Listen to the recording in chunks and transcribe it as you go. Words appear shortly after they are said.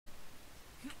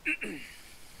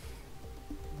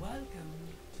Welcome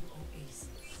to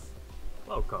Oasis.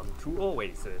 Welcome to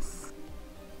Oasis.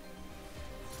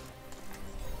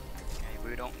 Okay,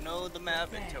 we don't know the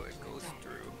map until it goes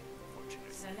through.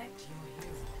 Unfortunately. Select your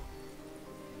hero.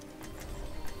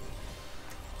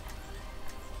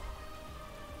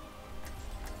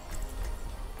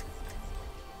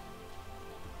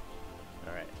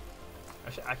 Alright.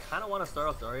 Actually, I kind of want to start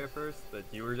off Zarya first, but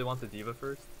do you really want the Diva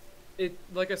first?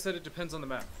 Like I said, it depends on the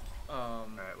map.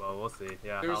 Alright, well, we'll see.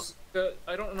 Yeah. There's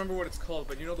I don't remember what it's called,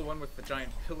 but you know the one with the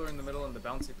giant pillar in the middle and the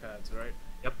bouncy pads, right?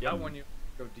 Yep. That one you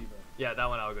go Diva. Yeah, that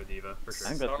one I'll go Diva for sure.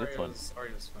 I'm good with this one.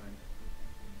 Zarya's fine.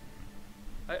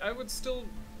 I would still,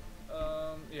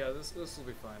 yeah, this will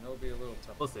be fine. It'll be a little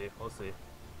tough. We'll see. We'll see.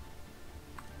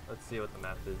 Let's see what the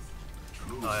map is.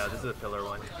 Oh yeah, this is a pillar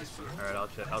one. Alright,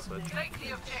 I'll switch. Take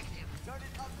the objective.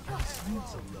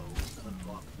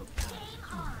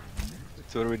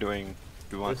 So what are we doing?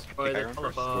 Do we want to Destroy take the high ground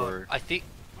first, telephone. or I think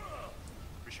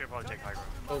We should probably take high ground.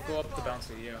 Oh, go up the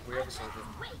bouncy. Yeah, we have a soldier.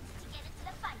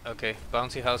 okay,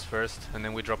 bouncy house first, and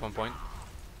then we drop on point.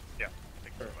 Yeah, I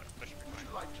think that should be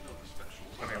fine.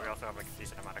 I mean, we also have like a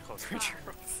decent amount of close range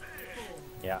heroes.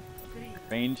 Yeah.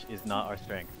 Range is not our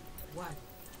strength. One.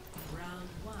 Round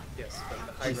one. Yes, but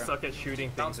the high We ground. suck at shooting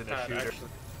things Bounce in a pad shooter. actually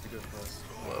would be good for us.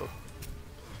 Whoa.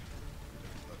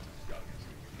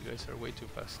 You guys are way too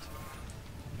fast.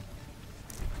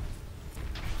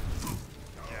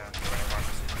 Yeah,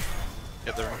 pharmacy.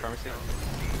 get the pharmacy?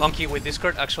 Monkey with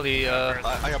Discord, actually, I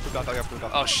got blue dot, I got blue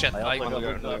dot. oh shit, I also got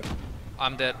Another, blue another. dot.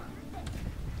 I'm dead.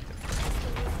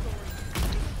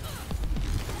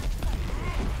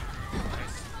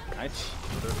 Nice.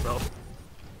 Well,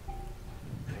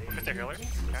 Is there healer? Okay.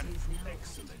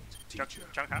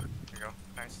 Chunk half. There you go.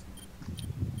 Nice.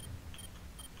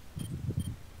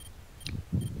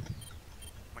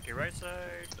 Monkey right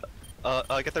side.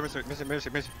 Get the missing.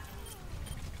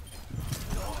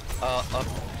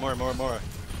 More. more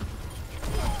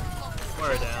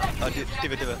down.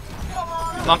 Diva.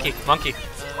 Monkey.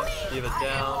 Diva's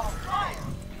down.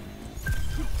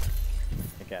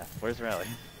 Okay, where's Rally?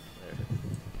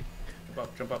 There.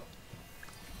 Jump up.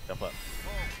 Jump up.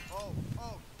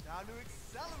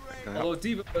 Although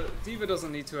Diva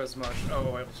doesn't need to as much.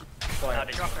 Oh, I fly up.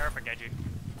 They dropped her for Genji.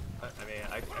 I mean,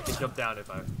 I can jump down if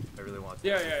I really want to.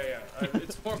 Yeah.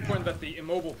 It's more important that the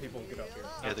immobile people get up here.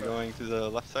 Yeah, they're going to the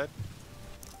left side.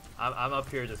 I'm up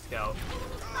here to scout.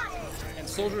 And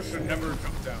soldiers should never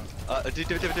jump down.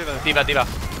 Diva. Diva.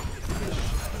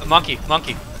 Monkey.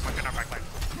 Monkey not back line.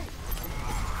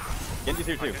 Genji's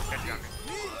here too. Genji on me.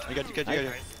 I got you.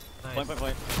 Nice. Point.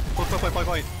 Point.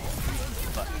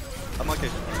 I'm okay.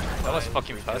 That was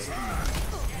fucking fast.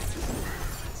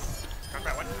 Chunk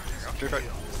that one. There you Sure, right.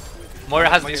 Moira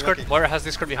has Monkey, Discord. monkey. Moira has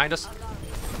Discord behind us.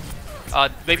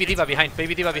 Baby Diva behind.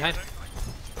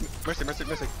 Mercy.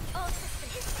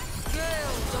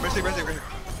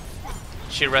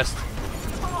 She rest.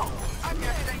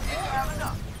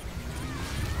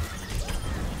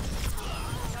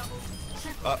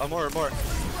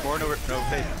 More, no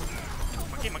face.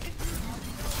 go. Monkey.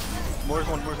 More's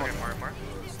one. Okay, more.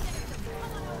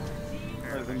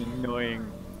 That was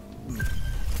annoying.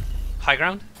 High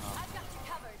ground.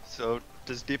 So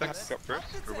does Diva have to go first,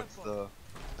 or what's the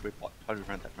plot? How do we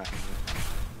run that map?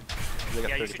 They got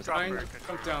Yeah, you should 30%. drop Try and her.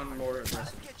 jump down more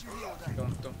aggressive. Don't.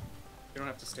 You don't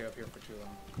have to stay up here for too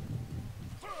long.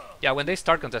 Yeah, when they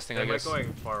start contesting, I They're guess.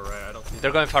 going far right. I don't see.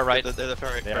 They're going far right. They're far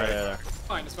right. There.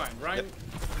 It's fine. Ryan,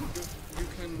 you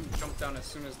can jump down as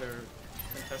soon as they're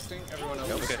contesting. Everyone else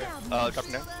is Okay. safe.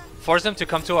 Dropping down. Force them to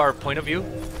come to our point of view.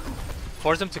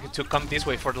 Force them to come this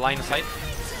way for the line of sight.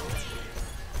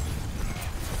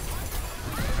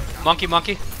 Monkey.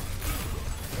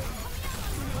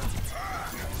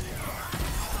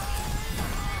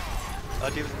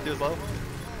 Diva's low.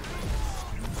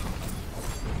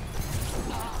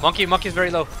 Monkey's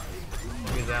very low.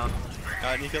 He's down.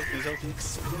 Knee kills.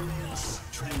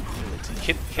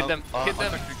 Hit them. Come.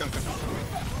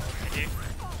 Genji.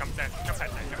 Jump that side.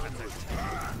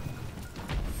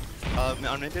 On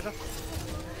main Diva.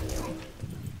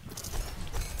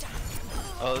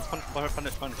 Let's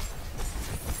punish.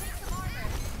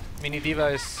 Mini Diva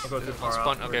is Don't go too far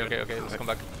spawn. out. Okay. Let's come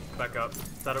back. Back up.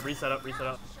 Reset up.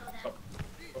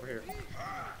 Over here.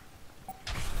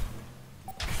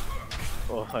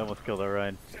 Oh, I almost killed our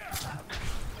Ryan.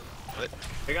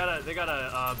 They got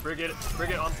a Brigade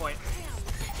on point.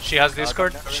 She has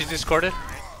Discord. She's Discorded.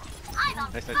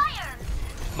 Nice.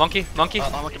 Monkey. Monkey.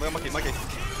 Monkey no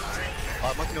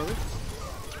loot.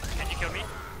 Genji kill me.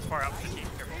 Far out. Genji.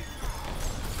 Careful.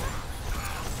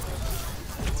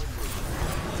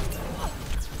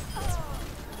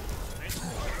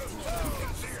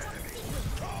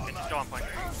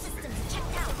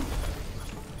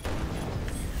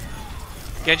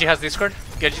 Genji has Discord.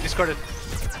 Genji discorded.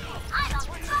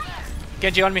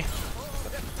 Genji on me.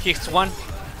 He's one.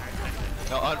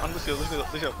 No, on Lucio.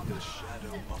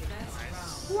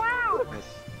 Wow! Nice.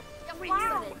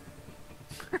 Wow!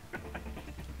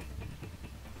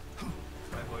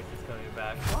 My voice is coming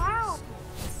back. Wow!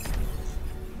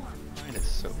 Mine is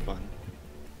so fun.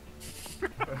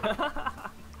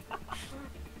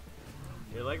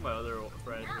 You're like my other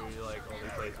friend who like only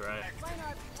plays right.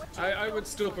 I would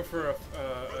still prefer a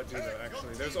diva,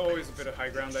 actually. There's always a bit of high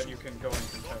ground that you can go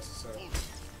and contest, so.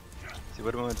 See,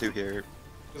 what do I want to do here?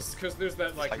 Because there's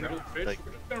that like High middle ground, bridge. like,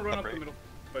 We're just gonna run up the upright. middle,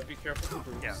 but be careful with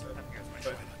the Yeah, brutes. I think that's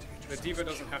my But the diva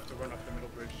doesn't have to run up the middle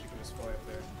bridge, she can just fly up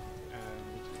there. And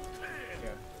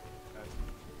yeah.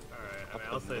 Alright, I mean,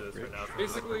 I'll say this for now.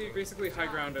 Basically high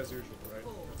ground as usual, right?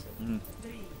 That's it. Mm.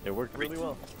 It worked really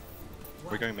well.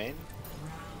 We're going main?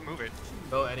 Move it.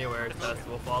 Go anywhere, Tess.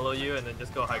 We'll follow you and then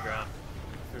just go high ground.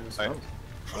 Through this Alright.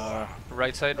 one.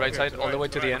 Right side, all the way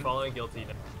to the I'm end. following Guilty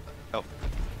now.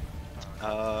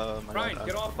 Ryan,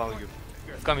 get off! Follow you.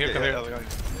 Come here, come here. we're going.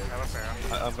 I love Sarah.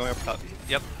 I'm going up top.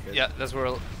 Yep. Yeah, that's where.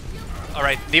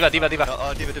 Alright, Diva. Diva.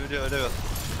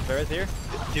 Sarah's here.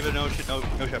 Diva, no shit, no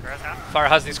shot. Sarah's half. Farah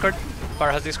has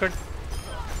Discord.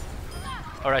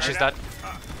 Alright, she's dead.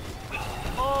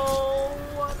 Oh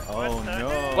no.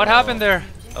 What happened there?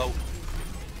 Oh,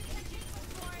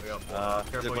 We got is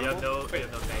careful, it we have no tank.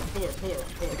 Pillar. I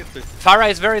think it's the Farah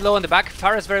is very low in the back.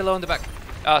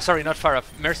 Sorry, not Farah.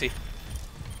 Mercy.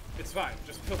 It's fine,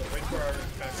 just pillar, wait for our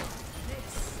back.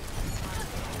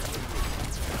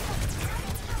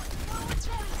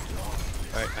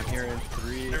 Alright, I'm here in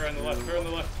 3. They're on the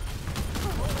left.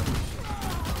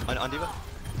 On Diva?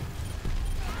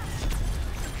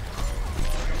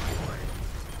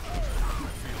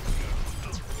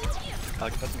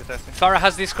 Contesting. Farah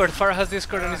has Discord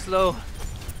and it's low.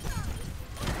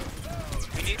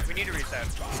 We need to reset.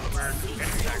 We're getting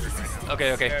staggered right now.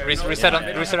 Okay. Yeah, Reset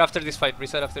yeah. reset after this fight. Need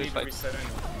to reset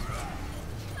anyway.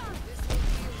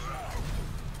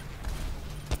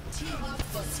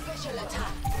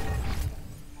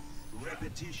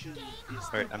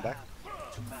 Alright, I'm back.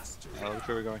 Which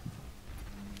way are we going?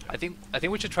 I think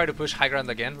we should try to push high ground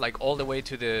again, like all the way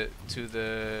to the Let's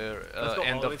go all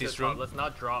end the way of to this the top. room. Let's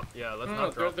not drop. Yeah, let's No,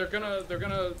 not drop. they're gonna,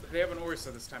 they have an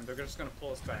Orisa this time. They're just gonna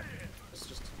pull us back. Let's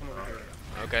just come over here.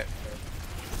 Okay.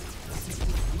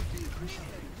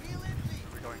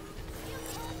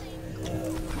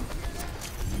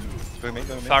 Going main.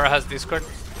 Farah has Discord.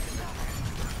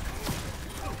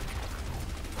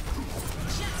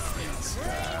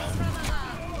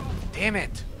 Damn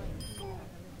it!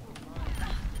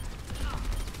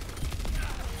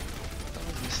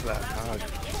 Slap hard.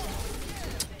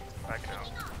 Back now.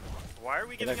 Why are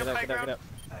we Get getting up. high ground?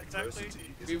 Exactly.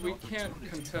 We can't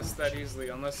contest that easily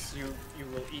unless you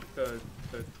will eat the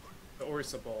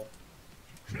Orisa ball.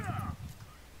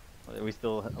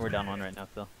 We're down one right now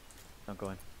still. Don't go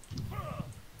in.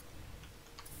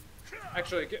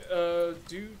 Actually,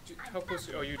 how close?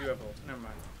 Oh, you do have ult. Never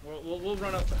mind. We'll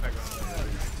run up the high ground.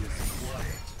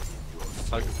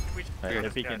 Alright,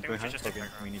 if he yeah, I can think we should just focus, take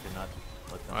high we need to not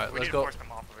let them. Alright, We let's need to go. force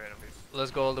them off of it at least. Let's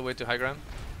go all the way to high ground.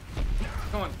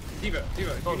 Come on, Diva. Go,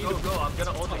 You need go, to go. I'm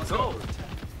gonna ult it. Go.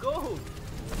 Go.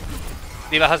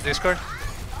 Diva has Discord.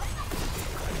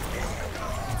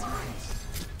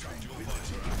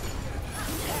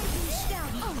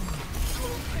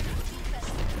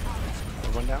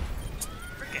 One down.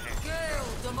 Freaking heck.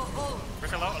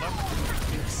 Where's hello?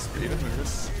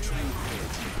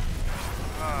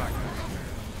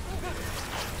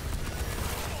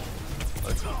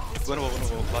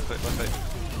 Winnable. Last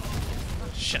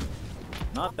fight. Shit.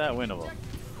 Not that winnable.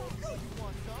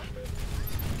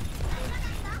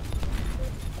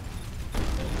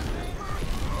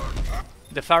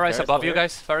 The Farah is Farah's above still you here?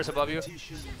 guys. Farah is above you.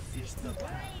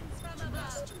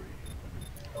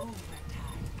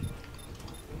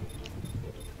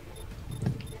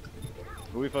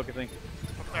 Who are we focusing?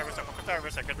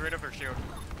 Focus there, get rid of her shield.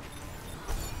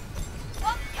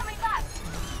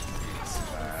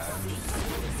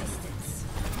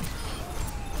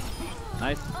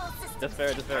 Nice. Just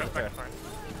fair. Fine.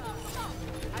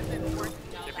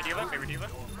 Maybe Diva.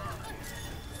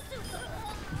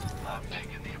 I'm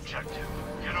taking the objective.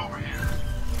 Get over here.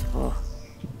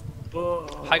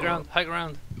 High ground.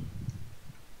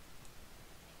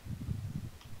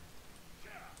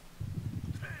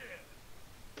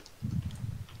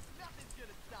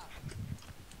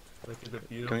 Look at the Going up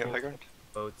beautiful high ground.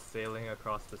 boats sailing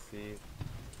across the sea.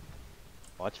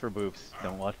 Watch for boops.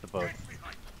 Don't watch the boats.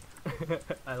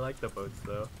 I like the boats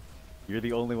though. You're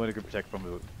the only one who can protect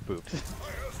from boops.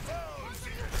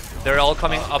 They're all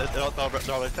coming up. They're all left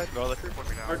side, they're all left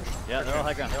side. Yeah, they're all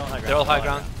high ground. They're all high ground. They're all high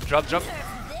ground. Drop, drop.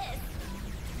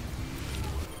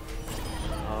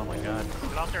 Oh my god.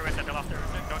 They're off their wizard, they're off their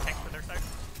wizard. Don't tank for their side.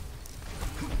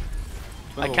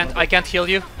 I can't heal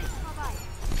you.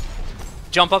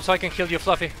 Jump up so I can heal you,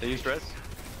 Fluffy. They use dress.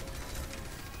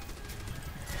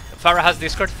 Farah has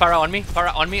Discord. Farah on me.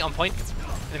 Farah on me, on point.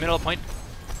 In the middle of point.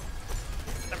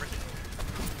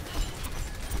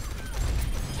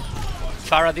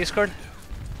 Farah Discord.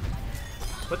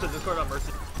 Put the Discord on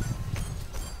Mercy.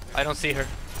 I don't see her.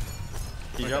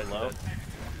 He dropped low.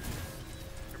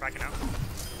 You're backing out.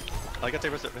 I got the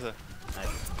wizard. Nice.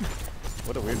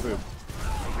 What a weird move.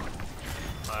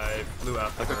 I flew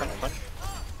after Okay, her. punch.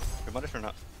 We punish or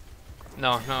not?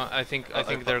 No, no. I think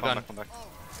they're gone. Come back.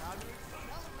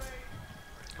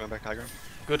 Going back Tiger.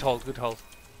 Good hold. Good hold.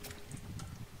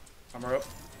 Armor up.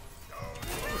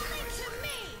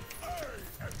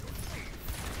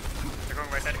 They're going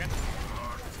right side again.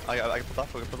 I can pull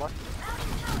off. We can pull off.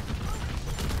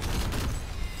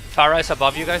 Farah is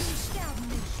above you guys.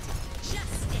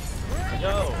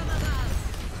 Yo!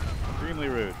 Extremely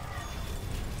rude.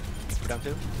 We're down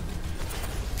 2.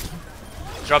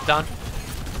 Drop down.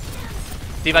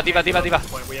 Diva, diva, diva, diva.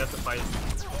 Point, we have to fight.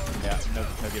 Yeah, no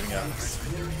giving up.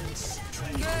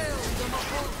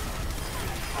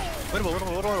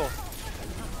 Winnable.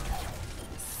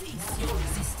 Cease your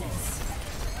resistance.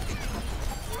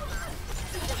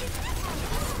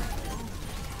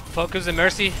 Focus the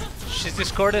Mercy. She's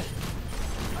discorded.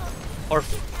 Or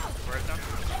Where is that?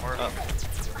 Or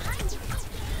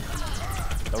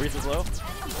Oasis is low.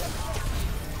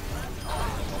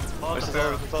 This is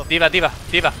low. Diva, diva,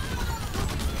 diva.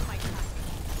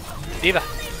 Diva.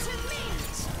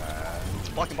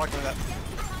 Blocking that.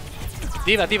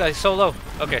 Diva, diva is so low.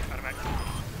 Okay. out of max.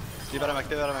 Steve out of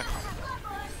mech.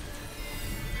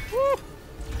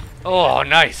 Oh,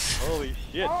 nice. Holy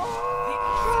shit.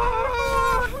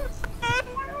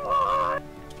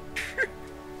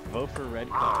 Vote for red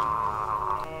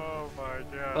card. Oh my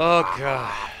god. Oh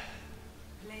god.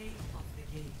 Play of the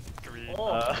game. Green.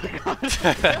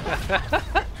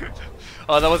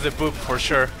 Oh, that was a boop for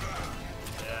sure.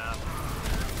 Yeah.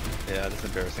 Yeah, this is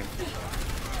embarrassing.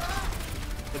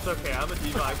 It's okay, I'm a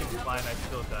diva, I can do fine, I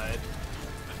still died.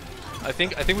 I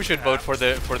think we should vote for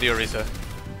the Orisa.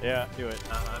 Yeah, do it.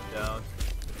 I'm down.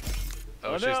 Oh,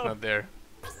 Oh, she's no. not there.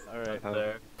 Alright.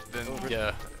 There. Then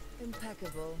yeah,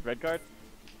 Impeccable. Red card?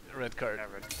 red card. Yeah,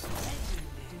 red.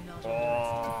 Do not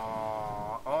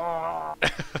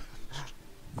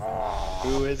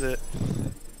Who is it?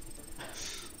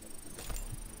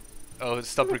 Oh,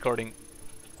 stop recording.